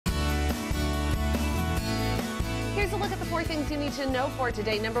Here's a look at the 4 things you need to know for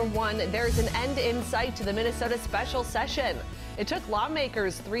today. Number 1, there's an end in sight to the Minnesota special session. It took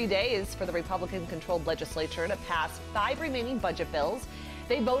lawmakers 3 days for the Republican-controlled legislature to pass 5 remaining budget bills.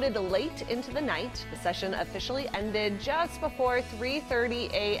 They voted late into the night. The session officially ended just before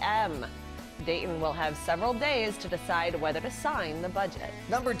 3:30 a.m. Dayton will have several days to decide whether to sign the budget.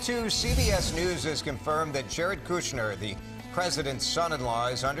 Number 2, CBS News has confirmed that Jared Kushner, the president's son-in-law,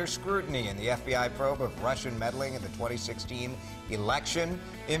 is under scrutiny in the FBI probe of Russian meddling in the 2016 election.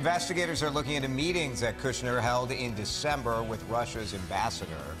 Investigators are looking into meetings that Kushner held in December with Russia's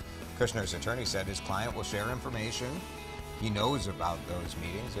ambassador. Kushner's attorney said his client will share information he knows about those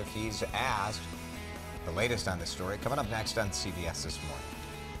meetings if he's asked. The latest on this story coming up next on CBS This Morning.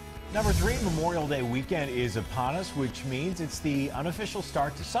 Number 3, Memorial Day weekend is upon us, which means it's the unofficial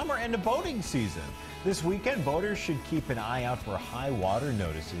start to summer and to boating season. This weekend, boaters should keep an eye out for high water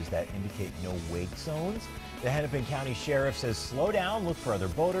notices that indicate no wake zones. The Hennepin County Sheriff says slow down, look for other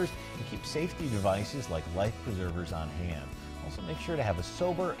boaters, and keep safety devices like life preservers on hand. Also, make sure to have a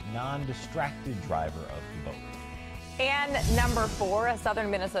sober, non-distracted driver of the boat. And number 4, a southern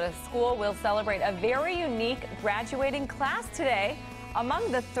Minnesota school will celebrate a very unique graduating class today.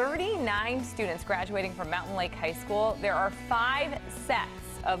 Among the 39 students graduating from Mountain Lake High School, there are 5 sets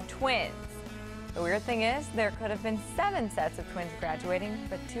of twins. The weird thing is, there could have been 7 sets of twins graduating,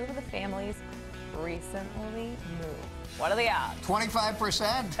 but 2 of the families recently moved. What are the odds?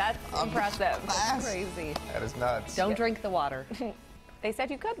 25%? That's impressive. That's crazy. That is nuts. Don't drink the water. They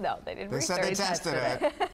said you could, though. They didn't They said they tested it.